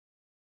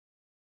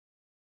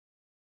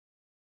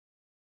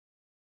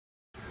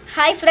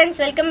Hi friends,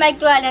 welcome back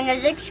to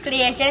alanajax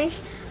creationz.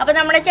 അപ്പോൾ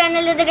നമ്മുടെ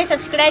channel ഇതുവരെ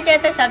സബ്സ്ക്രൈബ്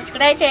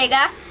ചെയ്യുക.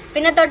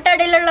 പിന്നെ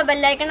തൊട്ടടുത്തുള്ള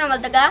ബെൽ ഐക്കൺ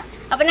അമർത്തുക.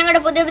 അപ്പോൾ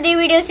ഞങ്ങളുടെ പുതിയ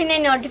വീഡിയോസിന്റെ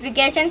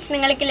നോട്ടിഫിക്കേഷൻസ്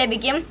നിങ്ങൾക്ക്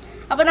ലഭിക്കും.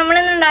 അപ്പോൾ നമ്മൾ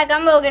ഇന്ന്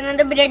ഉണ്ടാക്കാൻ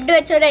പോകുന്നത് ബ്രെഡ്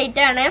വെച്ച ഒരു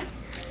ഐറ്റം ആണ്.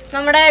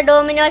 നമ്മുടെ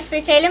ഡോമിനോസ്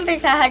പിസയിലും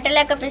പിസ്സ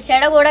ഹട്ടിലൊക്കെ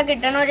പിസ്സയുടെ കൂടെ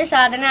കിട്ടുന്ന ഒരു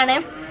സാധനമാണ്.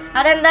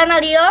 അതെന്താണെന്ന്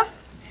അറിയോ?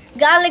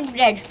 Garlic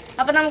bread.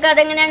 അപ്പോൾ നമുക്ക്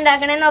അതെങ്ങനെ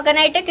ഉണ്ടാക്കണമെന്ന്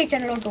നോക്കാനായിട്ട്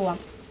കിച്ചണിലോട്ട് പോവാം.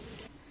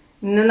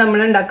 ഇന്ന് നമ്മൾ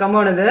ഉണ്ടാക്കാൻ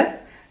പോണത്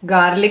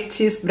ഗാർലിക്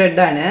ചീസ്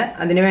ബ്രെഡ് ആണ്.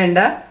 അതിന് വേണ്ട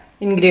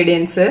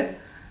ഇൻഗ്രീഡിയൻസ്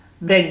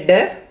ബ്രെഡ്,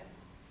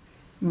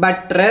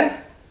 ബട്ടർ,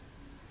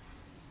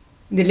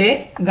 ഇതില്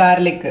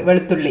ഗാർലിക്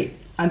വെളുത്തുള്ളി,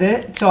 അത്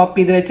ചോപ്പ്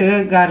ചെയ്ത് വെച്ച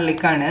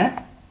ഗാർലിക് ആണ്.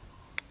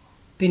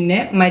 പിന്നെ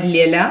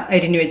മല്ലിയില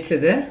അരിഞ്ഞു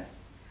വെച്ചത്,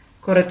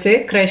 കുറച്ച്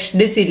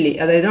ക്രഷ്ഡ് ചില്ലി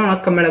അതായത്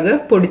ഉണക്കമുളക്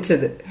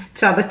പൊടിച്ചത്,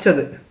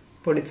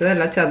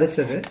 പൊടിച്ചതല്ല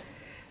ചതച്ചത്.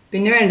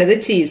 പിന്നെ വേണ്ടത്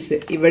ചീസ്.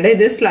 ഇവിടെ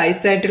ഇത്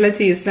സ്ലൈസ് ആയിട്ടുള്ള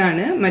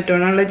ചീസാണ്.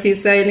 മറ്റോണുള്ള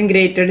ചീസായാലും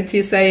ഗ്രേറ്റഡ്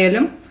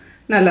ചീസായാലും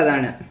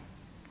നല്ലതാണ്.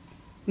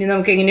 ഇനി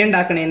നമുക്ക് എങ്ങനെ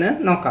ഉണ്ടാക്കണേന്ന്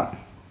നോക്കാം.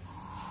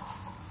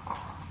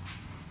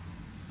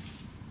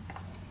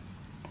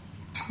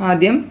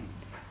 ആദ്യം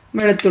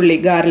വെളുത്തുള്ളി,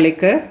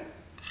 ഗാർലിക്,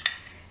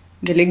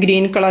 ഇതിൽ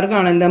ഗ്രീൻ കളർ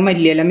കാണുന്നത്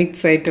മല്ലിയില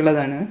മിക്സ്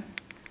ആയിട്ടുള്ളതാണ്.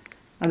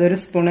 അതൊരു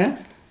സ്പൂണ്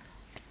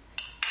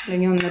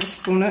അല്ലെങ്കിൽ 1.5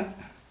 സ്പൂണ്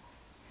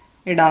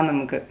ഇടാം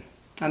നമുക്ക്.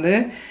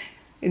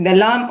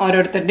 ഇതെല്ലാം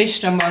ഓരോരുത്തരുടെ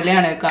ഇഷ്ടം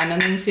പോലെയാണ്. കാരണം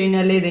എന്ന് വെച്ച്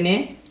കഴിഞ്ഞാൽ ഇതിന്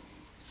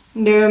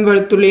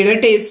വെളുത്തുള്ളിയുടെ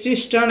ടേസ്റ്റ്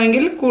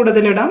ഇഷ്ടമാണെങ്കിൽ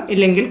കൂടുതലിടാം,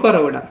 ഇല്ലെങ്കിൽ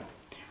കുറവിടാം.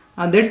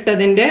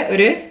 അതിട്ടതിൻ്റെ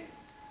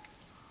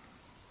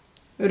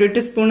ഒരു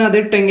ടീസ്പൂൺ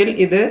അതിട്ടെങ്കിൽ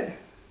ഇത്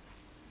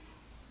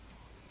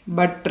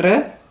ബട്ടർ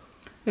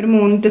ഒരു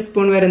 3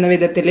 ടീസ്പൂൺ വരുന്ന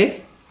വിധത്തിൽ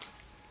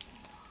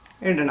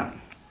ഇടണം.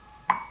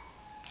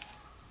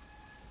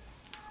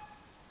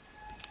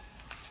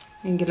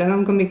 എങ്കിലേ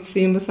നമുക്ക് മിക്സ്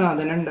ചെയ്യുമ്പോൾ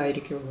സാധനം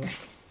ഉണ്ടായിരിക്കുള്ളൂ.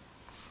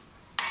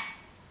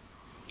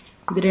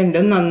 ഇത്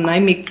രണ്ടും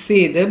നന്നായി മിക്സ്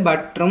ചെയ്ത്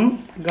ബട്ടറും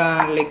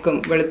ഗാർലിക്കും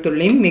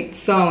വെളുത്തുള്ളിയും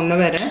മിക്സ് ആവുന്ന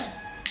വരെ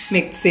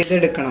മിക്സ്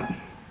ചെയ്തെടുക്കണം.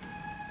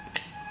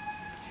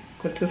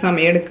 കുറച്ച്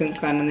സമയം എടുക്കും.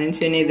 കാരണം എന്ന്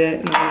വെച്ച് കഴിഞ്ഞാൽ ഇത്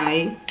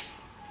നന്നായി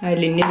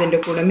അലിഞ്ഞ് ഇതിൻ്റെ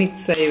കൂടെ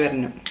മിക്സായി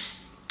വരണം.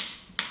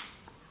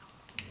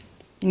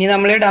 ഇനി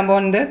നമ്മൾ ഇടാൻ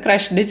പോകുന്നത്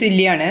ക്രഷ്ഡ്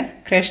ചില്ലിയാണ്.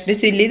 ക്രഷ്ഡ്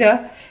ചില്ലി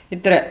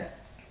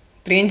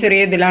ഇത്രയും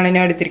ചെറിയ ഇതിലാണ്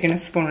ഞാൻ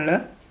എടുത്തിരിക്കുന്നത് സ്പൂണിൽ.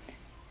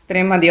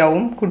 ഇത്രയും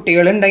മതിയാവും.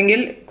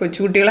 കുട്ടികളുണ്ടെങ്കിൽ,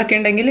 കൊച്ചുകുട്ടികളൊക്കെ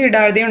ഉണ്ടെങ്കിൽ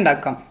ഇടാതെ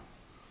ഉണ്ടാക്കാം.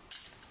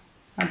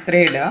 അത്ര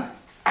ഇടുക.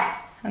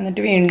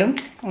 എന്നിട്ട് വീണ്ടും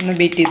ഒന്ന്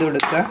ബീറ്റ് ചെയ്ത്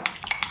കൊടുക്കുക.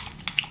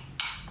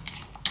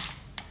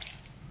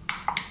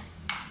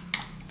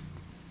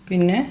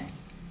 പിന്നെ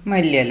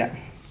മല്ലിയില,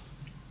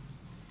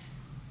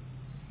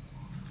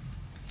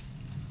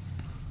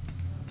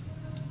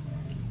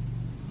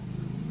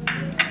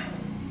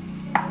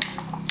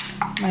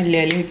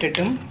 മല്ലിയില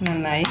ഇട്ടിട്ടും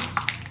നന്നായി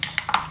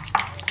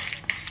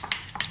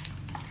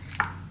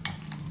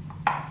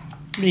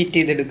ബീറ്റ്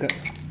ചെയ്തെടുക്കുക.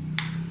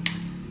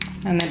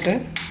 എന്നിട്ട്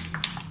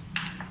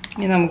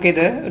ഇനി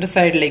നമുക്കിത് ഒരു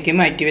സൈഡിലേക്ക്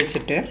മാറ്റി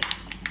വെച്ചിട്ട്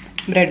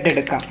ബ്രെഡ്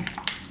എടുക്കാം.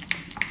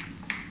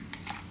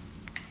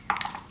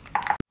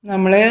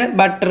 നമ്മൾ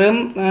ബട്ടറും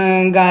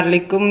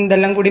ഗാർലിക്കും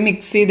ഇതെല്ലാം കൂടി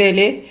മിക്സ് ചെയ്തതിൽ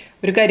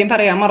ഒരു കാര്യം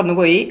പറയാൻ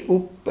മറന്നുപോയി.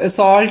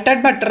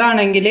 സോൾട്ടഡ് ബട്ടർ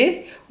ആണെങ്കിൽ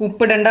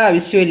ഉപ്പിടേണ്ട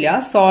ആവശ്യമില്ല.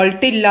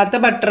 സോൾട്ട് ഇല്ലാത്ത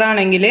ബട്ടർ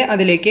ആണെങ്കിൽ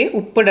അതിലേക്ക്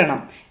ഉപ്പിടണം.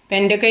 ഇപ്പം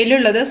എൻ്റെ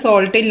കയ്യിലുള്ളത്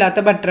സോൾട്ട് ഇല്ലാത്ത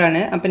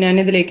ബട്ടറാണ്. അപ്പം ഞാൻ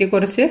ഇതിലേക്ക്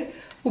കുറച്ച്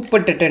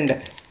ഉപ്പിട്ടിട്ടുണ്ട്.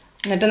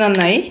 എന്നിട്ട്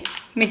നന്നായി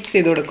മിക്സ്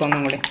ചെയ്ത് കൊടുക്കും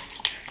ഒന്നും കൂടി.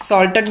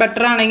 സോൾട്ടഡ്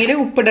ബട്ടർ ആണെങ്കിൽ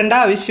ഉപ്പിടേണ്ട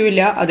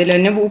ആവശ്യമില്ല. അതിൽ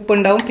തന്നെ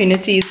ഉപ്പുണ്ടാവും. പിന്നെ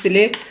ചീസിൽ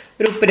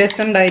ഒരു ഉപ്പ്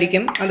രസം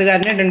ഉണ്ടായിരിക്കും. അത്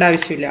കാരണം ഇടേണ്ട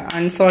ആവശ്യമില്ല.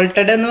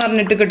 അൺസോൾട്ടഡ് എന്ന്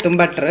പറഞ്ഞിട്ട് കിട്ടും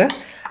ബട്ടർ.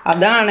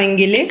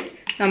 അതാണെങ്കിൽ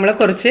നമ്മൾ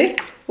കുറച്ച്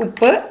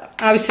ഉപ്പ്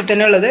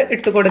ആവശ്യത്തിനുള്ളത്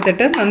ഇട്ട്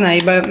കൊടുത്തിട്ട്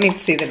നന്നായി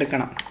മിക്സ്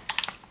ചെയ്തെടുക്കണം.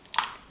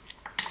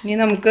 ഇനി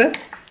നമുക്ക്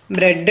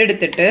ബ്രെഡ്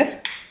എടുത്തിട്ട്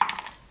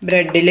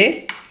ബ്രെഡിൽ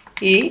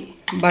ഈ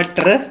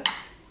ബട്ടർ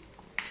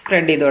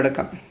സ്പ്രെഡ് ചെയ്ത്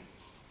കൊടുക്കാം.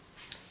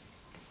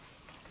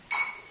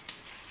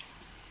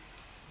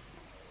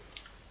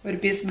 ഒരു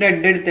പീസ്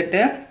ബ്രെഡ്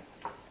എടുത്തിട്ട്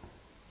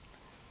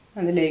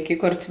അതിലേക്ക്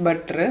കുറച്ച്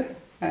ബട്ടർ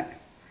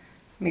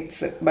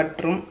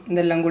ബട്ടറും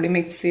ഇതെല്ലാം കൂടി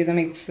മിക്സ് ചെയ്ത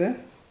മിക്സ്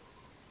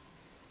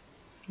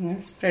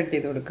സ്പ്രെഡ്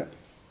ചെയ്ത് കൊടുക്കുക.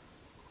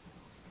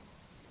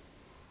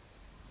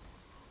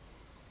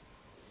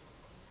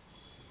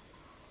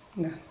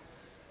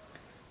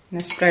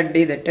 പിന്നെ സ്പ്രെഡ്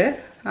ചെയ്തിട്ട്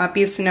ആ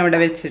പീസിനെ അവിടെ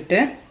വെച്ചിട്ട്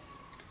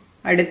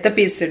അടുത്ത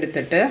പീസ്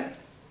എടുത്തിട്ട്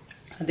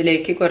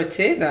അതിലേക്ക്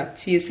കുറച്ച്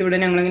ചീസ് ഇവിടെ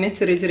ഞങ്ങളിങ്ങനെ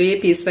ചെറിയ ചെറിയ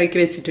പീസാക്കി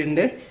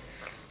വെച്ചിട്ടുണ്ട്.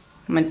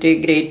 മറ്റേ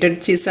ഗ്രേറ്റഡ്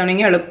ചീസ്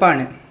ആണെങ്കിൽ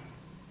എളുപ്പമാണ്.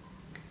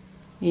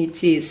 ഈ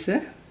ചീസ്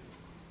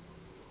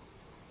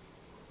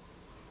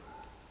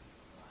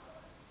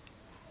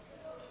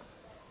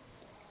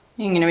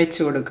ഇങ്ങനെ വെച്ച്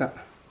കൊടുക്കുക.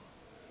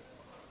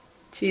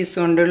 ചീസ്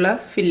കൊണ്ടുള്ള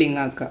ഫില്ലിംഗ്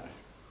ആക്കുക.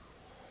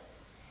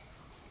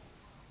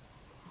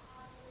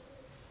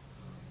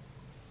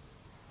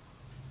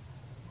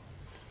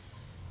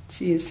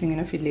 ചീസ്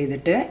ഇങ്ങനെ ഫില്ല്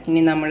ചെയ്തിട്ട്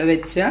ഇനി നമ്മൾ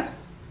വെച്ച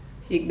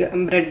ഈ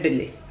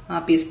ബ്രെഡില്ലേ, ആ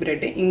പീസ്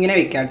ബ്രെഡ് ഇങ്ങനെ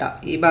വെക്കാട്ടോ.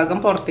 ഈ ഭാഗം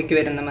പുറത്തേക്ക്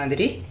വരുന്ന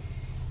മാതിരി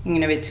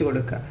ഇങ്ങനെ വെച്ച്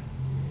കൊടുക്കുക.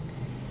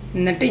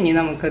 എന്നിട്ട് ഇനി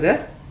നമുക്കത്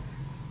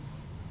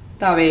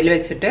തവയിൽ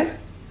വെച്ചിട്ട്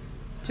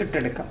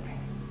ചുട്ടെടുക്കാം.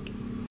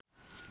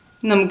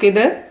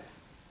 നമുക്കിത്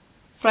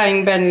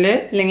ഫ്രൈങ് പാനിൽ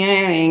അല്ലെങ്കിൽ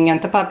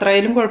ഇങ്ങനത്തെ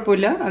പാത്രമായാലും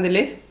കുഴപ്പമില്ല, അതിൽ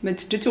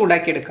വെച്ചിട്ട്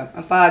ചൂടാക്കി എടുക്കാം.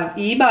 അപ്പം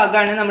ഈ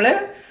ഭാഗമാണ് നമ്മൾ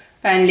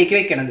പാനിലേക്ക്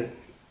വെക്കണത്.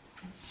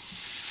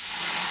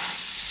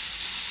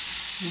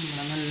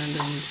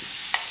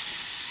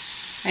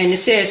 അതിന്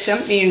ശേഷം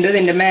വീണ്ടും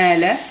ഇതിൻ്റെ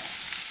മേലെ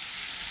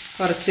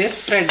കുറച്ച്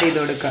സ്പ്രെഡ് ചെയ്ത്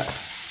കൊടുക്കുക.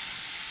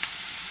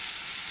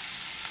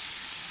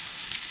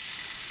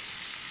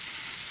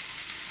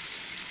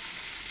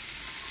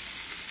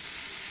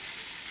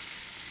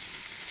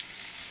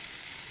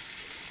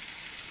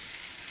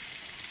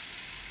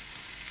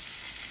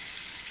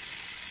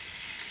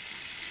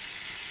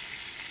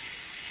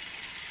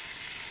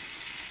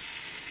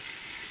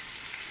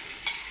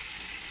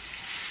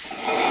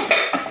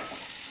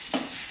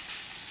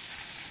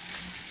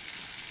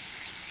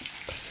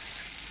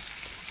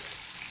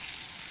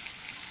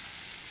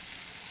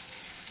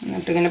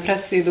 എന്നിട്ട് ഇങ്ങനെ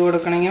പ്രസ് ചെയ്ത്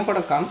കൊടുക്കണമെങ്കിൽ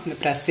കൊടുക്കാം.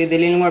 പ്രസ്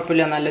ചെയ്തില്ലെങ്കിലും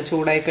കുഴപ്പമില്ല, നല്ല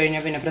ചൂടായി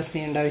കഴിഞ്ഞാൽ പിന്നെ പ്രസ്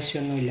ചെയ്യേണ്ട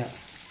ആവശ്യമൊന്നുമില്ല.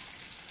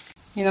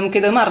 ഇനി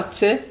നമുക്കിത്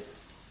മറിച്ച്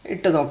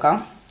ഇട്ട് നോക്കാം.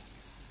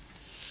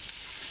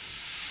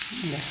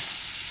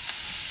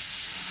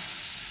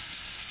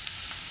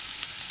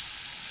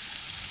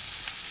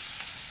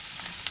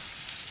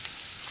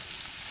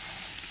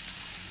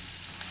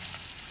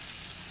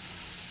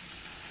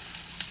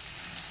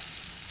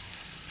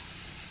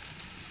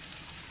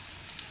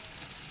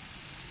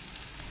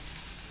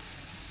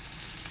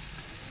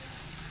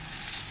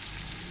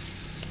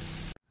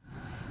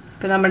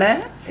 ഇപ്പം നമ്മുടെ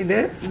ഇത്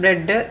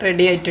ബ്രെഡ്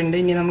റെഡി ആയിട്ടുണ്ട്.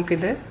 ഇനി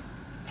നമുക്കിത്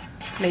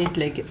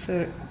പ്ലേറ്റിലേക്ക്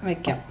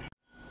വയ്ക്കാം.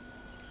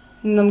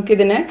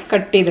 നമുക്കിതിനെ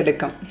കട്ട്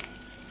ചെയ്തെടുക്കാം.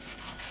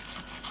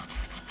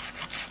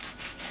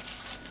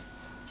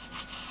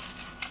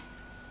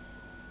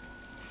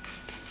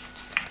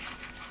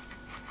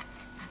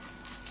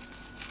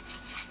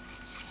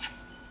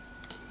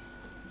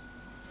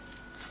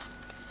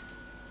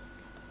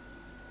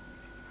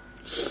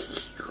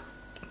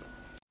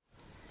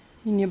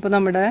 ഇനിയിപ്പോൾ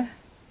നമ്മുടെ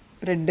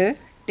ബ്രെഡ്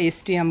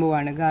ടേസ്റ്റ് ചെയ്യാൻ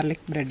പോവാണ്.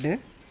 Garlic bread.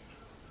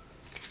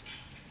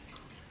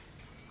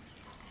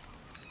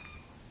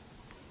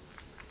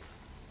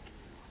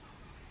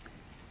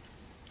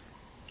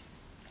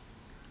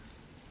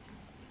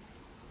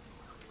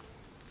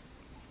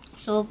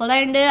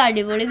 സൂപ്പറായിട്ട്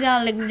അടിപൊളി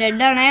ഗാർലിക്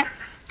ബ്രെഡാണ്.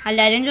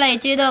 എല്ലാവരും ട്രൈ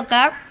ചെയ്ത്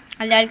നോക്കാം.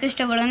 എല്ലാവർക്കും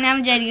ഇഷ്ടപ്പെടുമെന്ന് ഞാൻ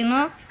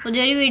വിചാരിക്കുന്നു.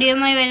 പുതിയൊരു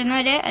വീഡിയോയുമായി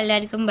വരുന്നവരെ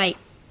എല്ലാവർക്കും ബൈ.